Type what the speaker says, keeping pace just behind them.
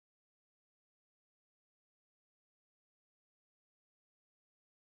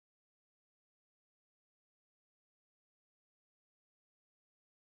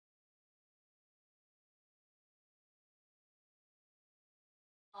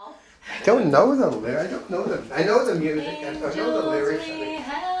don't know them. I don't know them. I know the music. I know the lyrics. We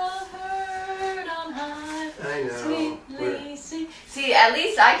have heard on high. I know. Sweetly sing. See, at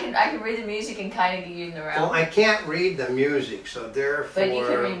least I can read the music and kind of get you in the realm. Well, I can't read the music, so therefore. But you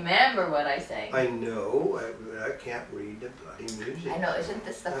can remember what I say. I know. I can't read the bloody music. I know. Isn't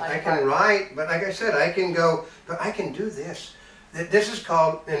this the funny I part? can write, but like I said, I can go. But I can do this. This is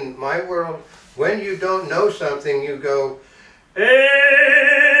called, in my world, when you don't know something, you go, angels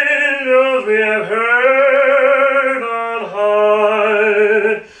we have heard on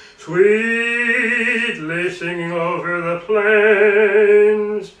high, sweetly singing over the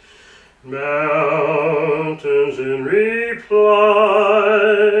plains, mountains in reply,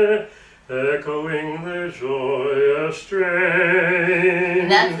 echoing their joyous strain. And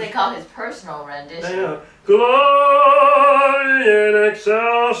that's what they call his personal rendition. Yeah. Glory in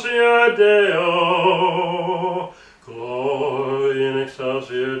excelsior Deo, glory in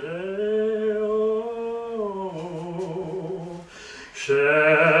excelsior Deo.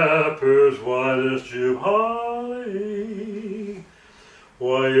 Shepherds, widest jubilee,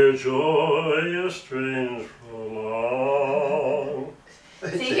 why your joyous strains prolong.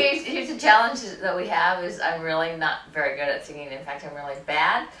 See, here's the challenge that we have is I'm really not very good at singing. In fact, I'm really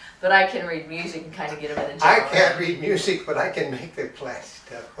bad. But I can read music and kind of get them in the I general can't range. read music, but I can make the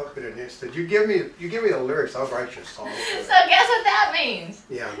plastic up in an instant. You give me the lyrics, I'll write your song. So guess what that means?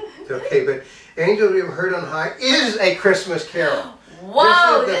 Yeah, okay, but Angels We Have Heard on High is a Christmas carol.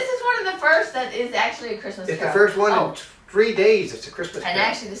 Whoa, this is one of the first that is actually a Christmas It's carol. the first one in 3 days. It's a Christmas And carol.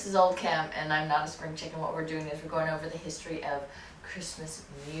 actually, this is Old Chem, and I'm not a spring chicken. What we're doing is we're going over the history of Christmas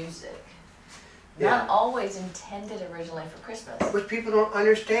music. Not always intended originally for Christmas. But people don't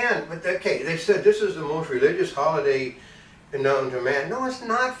understand. But okay, they said this is the most religious holiday known to man. No, it's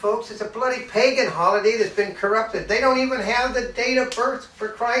not, folks. It's a bloody pagan holiday that's been corrupted. They don't even have the date of birth for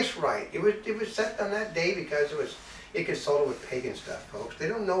Christ right. It was set on that day because it consulted with pagan stuff, folks. They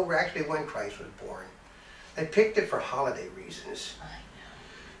don't know actually when Christ was born. They picked it for holiday reasons. I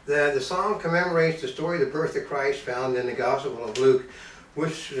know. The song commemorates the story of the birth of Christ found in the Gospel of Luke,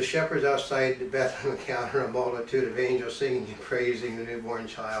 which the shepherds outside Bethlehem encounter a multitude of angels singing and praising the newborn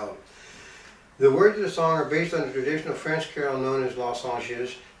child. The words of the song are based on the traditional French carol known as Les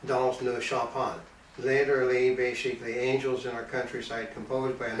Anges dans nos champagnes, literally, basically, angels in our countryside,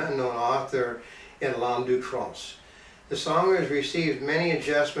 composed by an unknown author in Languedoc. The song has received many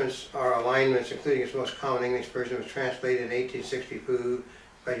adjustments or alignments, including its most common English version was translated in 1862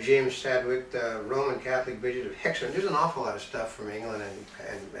 by James Sadwick, the Roman Catholic Bishop of Hexham. There's an awful lot of stuff from England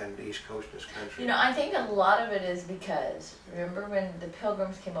and the East Coast of this country. You know, I think a lot of it is because, remember when the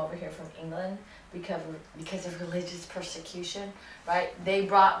Pilgrims came over here from England because of religious persecution, right? They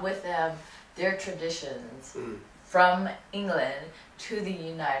brought with them their traditions from England to the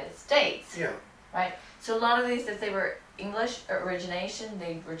United States. Yeah. Right? So a lot of these, if they were English origination,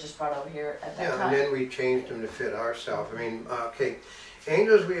 they were just brought over here at that time. Yeah, and then we changed them to fit ourselves. I mean, okay,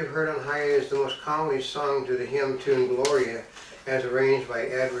 Angels We Have Heard on High is the most commonly sung to the hymn tune Gloria, as arranged by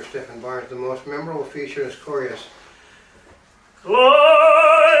Edward Stephen Barnes. The most memorable feature is chorus.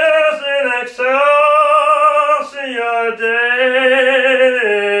 Glorious in excelsior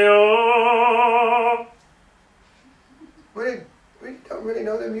Deo. We don't really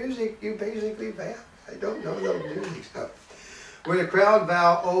know the music. You basically, I don't know the music stuff. Where the crowd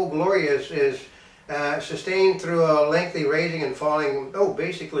vow, "Oh, glorious," is sustained through a lengthy raising and falling. Oh,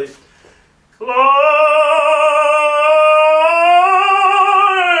 basically,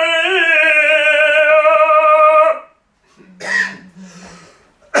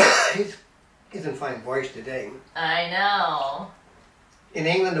 he's in fine voice today. I know. In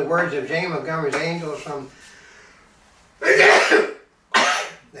England, the words of James Montgomery's Angels from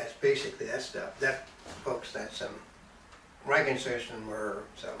that's basically that stuff. That, folks, that's Frankincense and myrrh.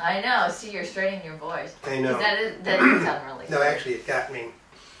 So I know. See, you're straightening your voice. I know. That doesn't sound really good. No, actually, it got me.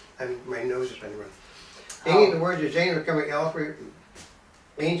 My nose has been running. Oh. England, the words of James Montgomery Alfred.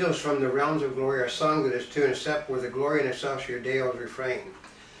 Angels from the realms of glory are sung to this tune, except where the glory and excelsior Deo is refrained.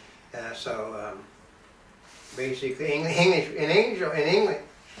 Basically, in English,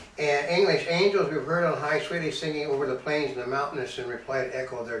 angels we've heard on high, sweetly singing over the plains and the mountains in reply to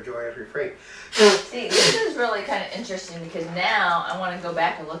echo of their joyous refrain. See, this is really kind of interesting because now I want to go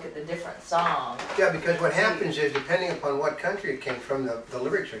back and look at the different songs. Yeah, because what happens is, depending upon what country it came from, the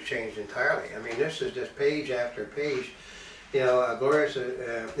lyrics are changed entirely. I mean, this is just page after page. You know, glorious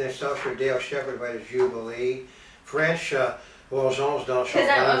excelsior Deo, shepherd by the Jubilee. French, Los Anges dans Because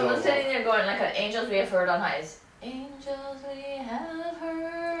I'm Champagne. sitting there going, like, angels we have heard on high. It's, angels we have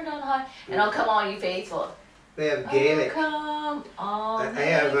heard on high. And I'll come all you faithful. They have Oh, Gaelic. come all I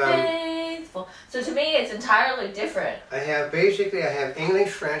have, ye So to me, it's entirely different. I have English,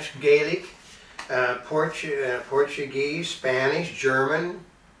 French, Gaelic, Portuguese, Spanish, German.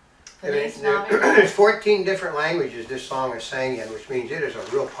 Feliz Navidad. There's 14 different languages this song is sang in, which means it is a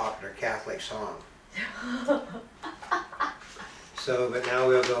real popular Catholic song. So, but now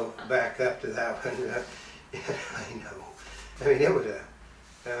we'll go back up to that one. I know. I mean, it was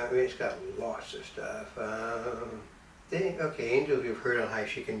it's got lots of stuff. Okay, Angels We've Heard on High,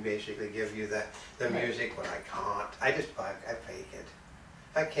 she can basically give you the music, but I can't. I fake it.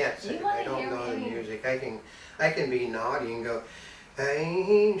 I can't sing it. I don't know the music. I can be naughty and go,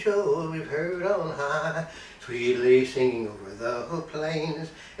 angels we've heard on high, sweetly singing over the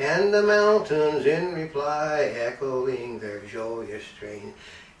plains, and the mountains in reply, echoing their joyous strain.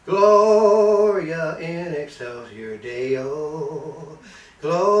 Gloria in excelsior Deo,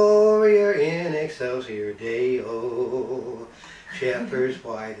 Gloria in excelsior Deo. Shepherds,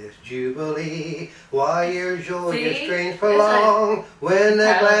 why this jubilee? Why your joyous strains prolong? When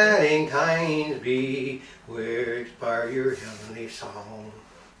the gladding times be, where expire your heavenly song?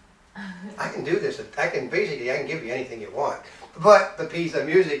 I can do this. I can give you anything you want, but the piece of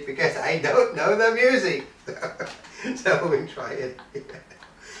music, because I don't know the music. So we try it.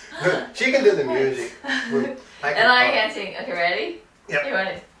 She can do the music. And I can't sing. Okay, ready? Yep. You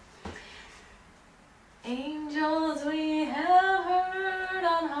ready? Angels we have heard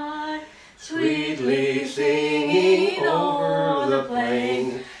on high, sweetly singing over the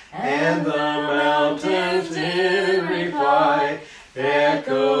plain, and the mountains in reply,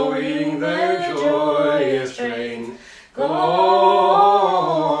 echoing their joyous strain. Gloria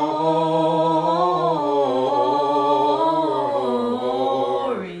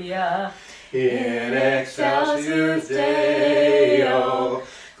in excelsior Deo.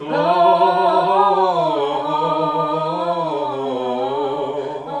 Gloria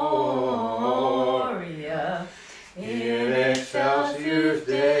in excelsior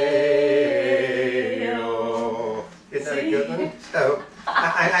Deo. Isn't that a good one? So,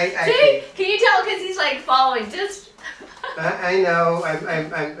 see? Can you tell? Because he's like following just. I know.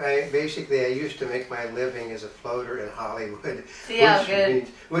 I basically I used to make my living as a floater in Hollywood. See how good.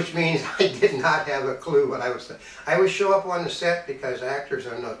 Which means I did not have a clue what I was saying. I would show up on the set because actors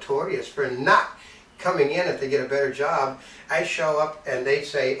are notorious for not coming in if they get a better job. I show up and they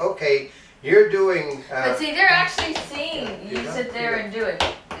say, "Okay, you're doing." But see, they're actually seeing you sit there and do it.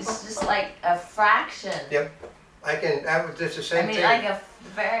 It's just like a fraction. Yep. I can. It's the same thing. I mean, like a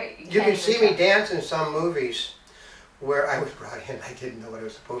very. You can see me dance in some movies where I was brought in, I didn't know what I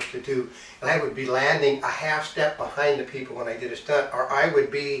was supposed to do, and I would be landing a half step behind the people when I did a stunt, or I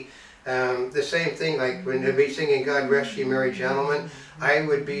would be the same thing, like when they'd be singing God Rest Ye Merry Gentlemen, I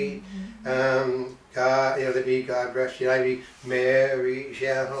would be God, there'd be God Rest Ye, I'd be Merry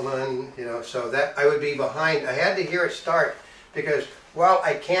Gentlemen, so that I would be behind. I had to hear it start, because while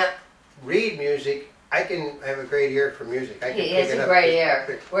I can't read music, I have a great ear for music. He has a great ear,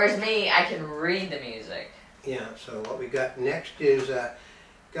 whereas me, I can read the music. Yeah, so what we got next is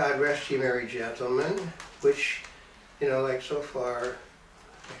God Rest Ye Merry Gentlemen, which, like so far,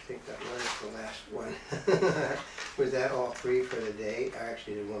 I think that was the last one. Was that all three for the day? I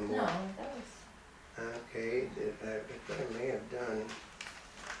actually did one more. No, that was... Okay, I may have done.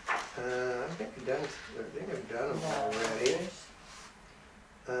 I think I've done them already.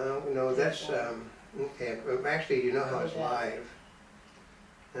 No, that's, okay, actually, you know how it's live.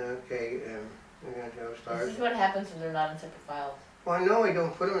 Okay, we're going to go start. This is what happens when they're not in separate files. Well, no, I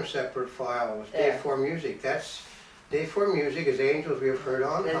don't put them in separate files. There. Day 4 music. That's Day 4 music is Angels We Have Heard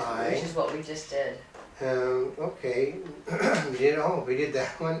on High. Which is what we just did. Okay. We did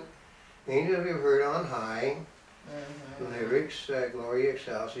that one. Angels We Have Heard on High. Mm-hmm. Lyrics, Gloria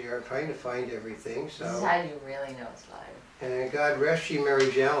Excelsior. I'm trying to find everything. So. This is how you really know it's live. And God Rest Ye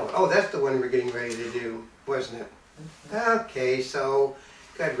Merry Gentlemen. Oh, that's the one we're getting ready to do, wasn't it? Mm-hmm. Okay, so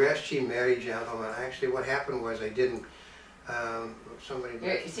God Rest Ye Merry Gentlemen. Actually, what happened was I didn't.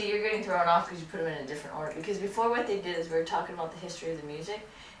 See, you're getting thrown off because you put them in a different order. Because before, what they did is we were talking about the history of the music,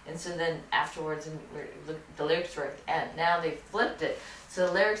 and so then afterwards, the lyrics were at the end. Now they flipped it, so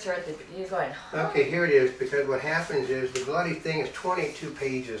the lyrics are at the. You're going. Huh? Okay, here it is. Because what happens is the bloody thing is 22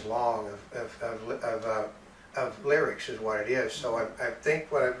 pages long of lyrics is what it is. So I think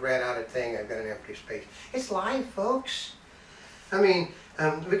what I've ran out of thing, I've got an empty space. It's live, folks. I mean,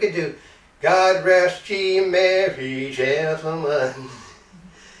 we could do. God rest ye merry gentlemen.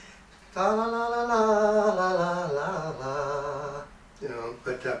 La la la la la la la la la.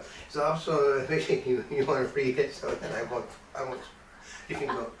 But it's also you want to read it, so then I won't. You can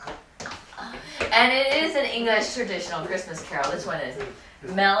go. And it is an English traditional Christmas carol. This one is.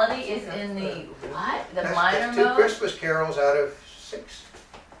 Melody is in the what? The minor That's two mode. Christmas carols out of 6.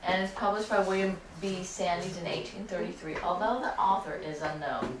 And it's published by William B. Sandys in 1833, although the author is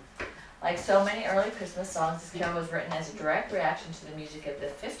unknown. Like so many early Christmas songs, this carol was written as a direct reaction to the music of the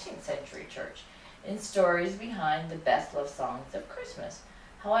 15th century church in stories behind the best-loved songs of Christmas.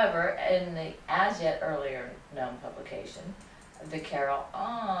 However, in the as yet earlier known publication of the carol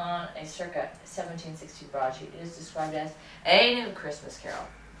on a circa 1760 broadsheet, it is described as a new Christmas carol,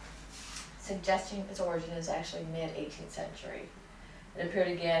 suggesting its origin is actually mid-18th century. It appeared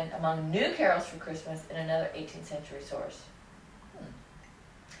again among new carols for Christmas in another 18th century source.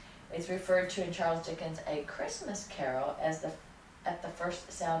 It's referred to in Charles Dickens' A Christmas Carol as at the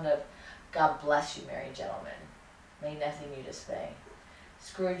first sound of God bless you, merry gentlemen, may nothing you dismay.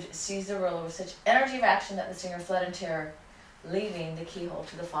 Scrooge seized the ruler with such energy of action that the singer fled in terror, leaving the keyhole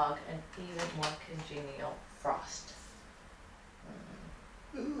to the fog and even more congenial frost.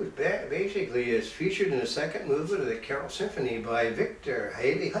 Ooh, basically it's featured in the second movement of the Carol Symphony by Victor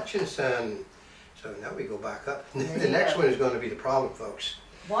Haley Hutchinson. So now we go back up. The next one is going to be the problem, folks.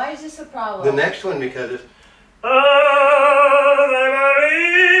 Why is this a problem? The next one, because it's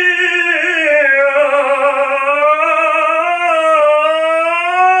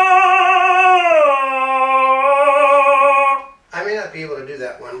I may not be able to do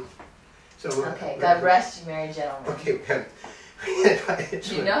that one. So okay, God rest you, merry gentlemen. Okay,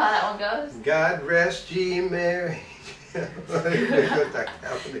 Do you know how that one goes? God rest ye merry.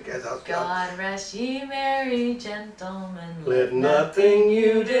 God rest ye merry gentlemen, let nothing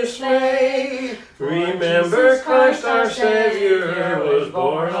you dismay. Remember Christ our Savior was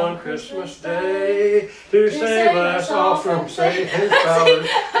born on Christmas Day to save us all from Satan's power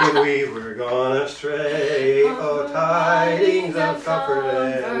when we were gone astray. Oh, tidings of comfort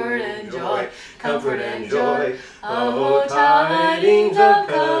and joy, comfort and joy. Oh, tidings of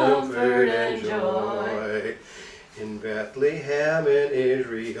comfort and joy. In Bethlehem in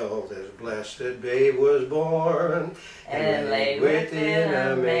Israel, this blessed babe was born, and lay within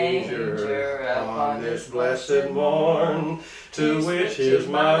a manger upon this blessed morn, to which his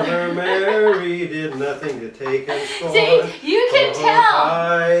mother Mary did nothing to take and scorn. See, you can tell.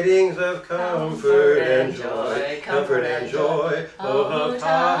 Tidings of comfort and joy, comfort and joy. Oh,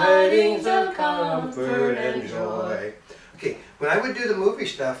 tidings of comfort and joy. Okay, when I would do the movie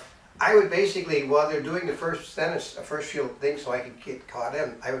stuff, I would basically, while they're doing the first sentence, the first few things so I could get caught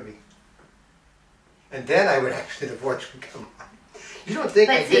in, I would be, and then I would actually, the voice would come on. You don't think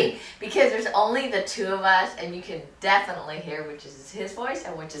I did? Because there's only the two of us, and you can definitely hear which is his voice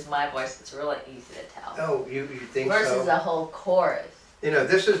and which is my voice. It's really easy to tell. Oh, you think versus so? Versus a whole chorus. You know,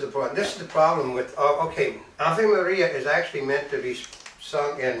 this is the problem. This is the problem with, okay, Ave Maria is actually meant to be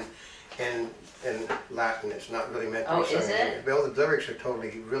sung in Latin. It's not really meant to be sung in English. Well, the lyrics are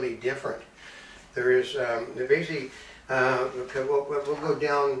totally really different. There is, basically, okay, we'll go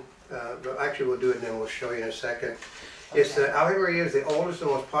down, actually we'll do it and then we'll show you in a second. Okay. It's the Ave Maria is the oldest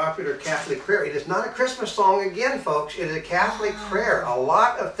and most popular Catholic prayer. It is not a Christmas song again, folks. It is a Catholic prayer. A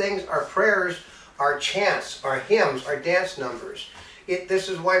lot of things are prayers, are chants, are hymns, are dance numbers. This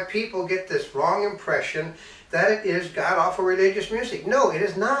is why people get this wrong impression that it is god-awful religious music. No, it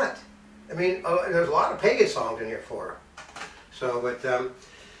is not. I mean, there's a lot of pagan songs in here for her. So, but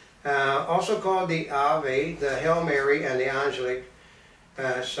also called the Ave, the Hail Mary, and the Angelic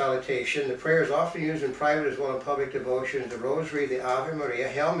Salutation. The prayer is often used in private as well as public devotions. The Rosary, the Ave Maria,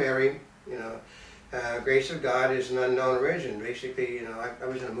 Hail Mary, you know, Grace of God is an unknown origin. Basically, you know, I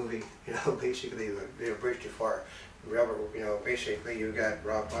was in a movie, you know, basically, the Bridge Too Far. Rebel, you know, basically you got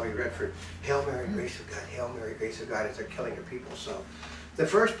Bobby Redford, Hail Mary, Grace of God, Hail Mary, Grace of God, as they're killing the people. So, the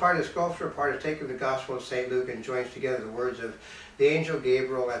first part, the sculpture part, is taken from the Gospel of St. Luke and joins together the words of the angel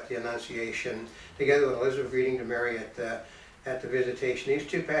Gabriel at the Annunciation, together with Elizabeth greeting to Mary at the Visitation. These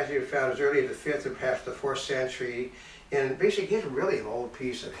two passages are found as early as the 5th or perhaps the 4th century. And basically, it's really an old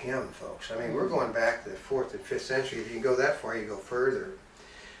piece of hymn, folks. I mean, we're going back to the 4th and 5th century. If you can go that far, you go further.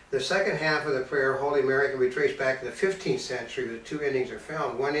 The second half of the prayer, Holy Mary, can be traced back to the 15th century. The two endings are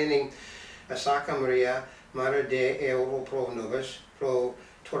found. One ending, Sacra Maria, Mater Dei eo pro nobis, pro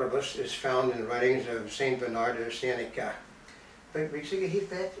toribus, is found in the writings of Saint Bernard of Siena. But basically, he's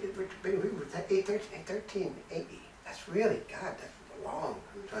back in 1380. That's really, God, that's a long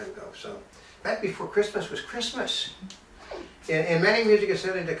time ago. So, back before Christmas was Christmas. And many music is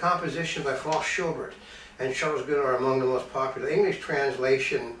set into composition by Franz Schubert and Charles Gounod are among the most popular. English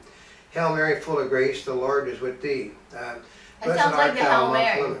translation, Hail Mary, full of grace, the Lord is with thee. It Blessed sounds like art the thou Hail amongst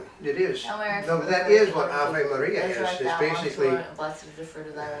Mary. women. It is. Hail Mary, No, full but of that grace, is the what Lord is Ave Maria Blessed is. art It's thou amongst basically, women, and blessed is the fruit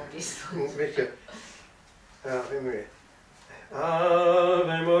of thy womb, Jesus. Ave Maria.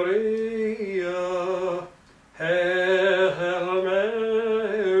 Ave Maria, Hail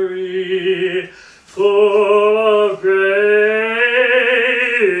Mary, full of grace,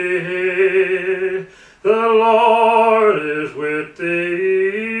 the Lord is with thee.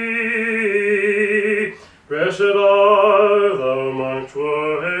 Blessed art thou amongst women,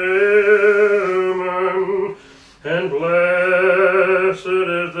 and blessed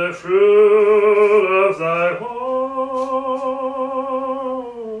is the fruit of thy womb,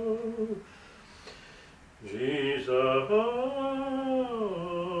 Jesus.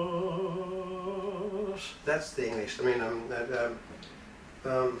 That's the English. I mean,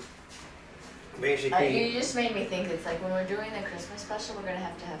 basically. You just made me think it's like when we're doing the Christmas special, we're going to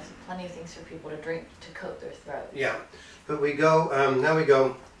have plenty of things for people to drink to coat their throat. Yeah, but we go, now we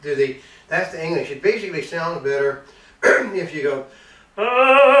go to that's the English. It basically sounds better if you go,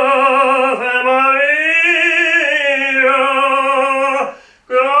 Ave Maria,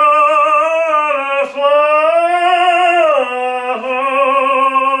 Goddess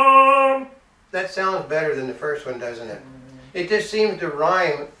Lamb. That sounds better than the first one, doesn't it? It just seems to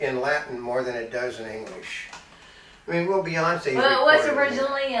rhyme in Latin more than it does in English. I mean, well, Beyonce. Well, it was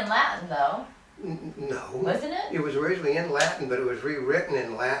originally in Latin, though. No. Wasn't it? It was originally in Latin, but it was rewritten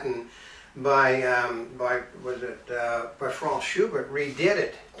in Latin by Franz Schubert. Redid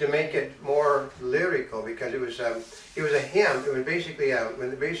it to make it more lyrical because it was a hymn. It was basically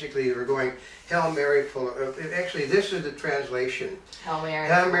they were going, Hail Mary, full of. Actually, this is the translation. Hail Mary.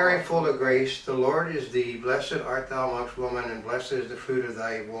 Hail Mary, full of grace, the Lord is thee. Blessed art thou amongst women, and blessed is the fruit of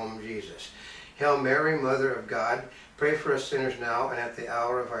thy womb, Jesus. Hail Mary, Mother of God, pray for us sinners now and at the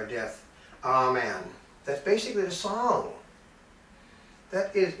hour of our death. Amen. That's basically the song.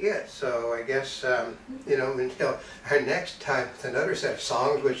 That is it. So I guess until our next time with another set of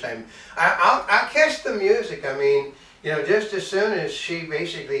songs, which I'll catch the music. I mean, just as soon as she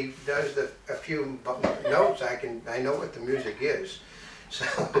basically does a few notes, I know what the music is. So,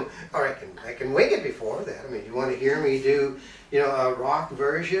 or I can wing it before that. I mean, you want to hear me do a rock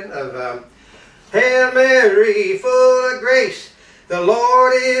version of Hail Mary, full of grace. The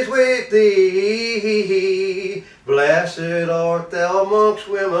Lord is with thee. Blessed art thou amongst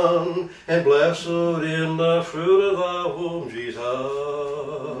women, and blessed in the fruit of thy womb, Jesus.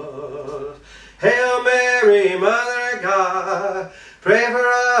 Hail Mary, Mother of God, pray for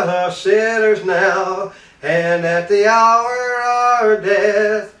us sinners now, and at the hour of our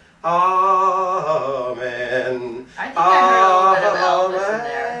death. Amen. I think I heard a little bit of Elvis in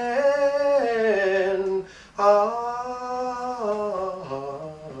there. Amen.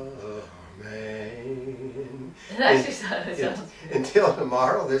 Until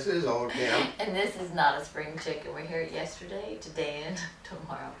tomorrow, this is Old Cam. And this is Not a Spring Chicken. We're here yesterday, today, and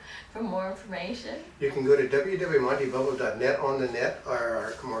tomorrow. For more information, you can go to www.montybubbles.net on the net, or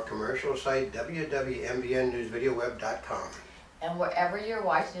our more commercial site, www.mbnnewsvideoweb.com. And wherever you're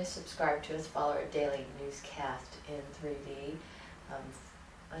watching us, subscribe to us, follow our daily newscast in 3D.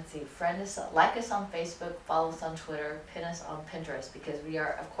 Let's see, like us on Facebook, follow us on Twitter, pin us on Pinterest, because we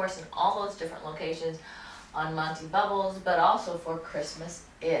are, of course, in all those different locations on Monty Bubbles, but also for Christmas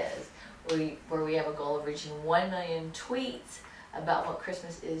Is, where we have a goal of reaching 1 million tweets about what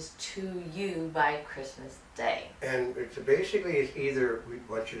Christmas is to you by Christmas Day. And it's either we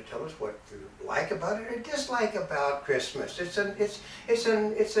want you to tell us what you like about it or dislike about Christmas. It's a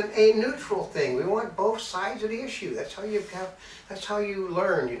neutral thing. We want both sides of the issue. That's how you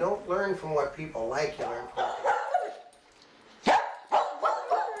learn. You don't learn from what people like. You learn from what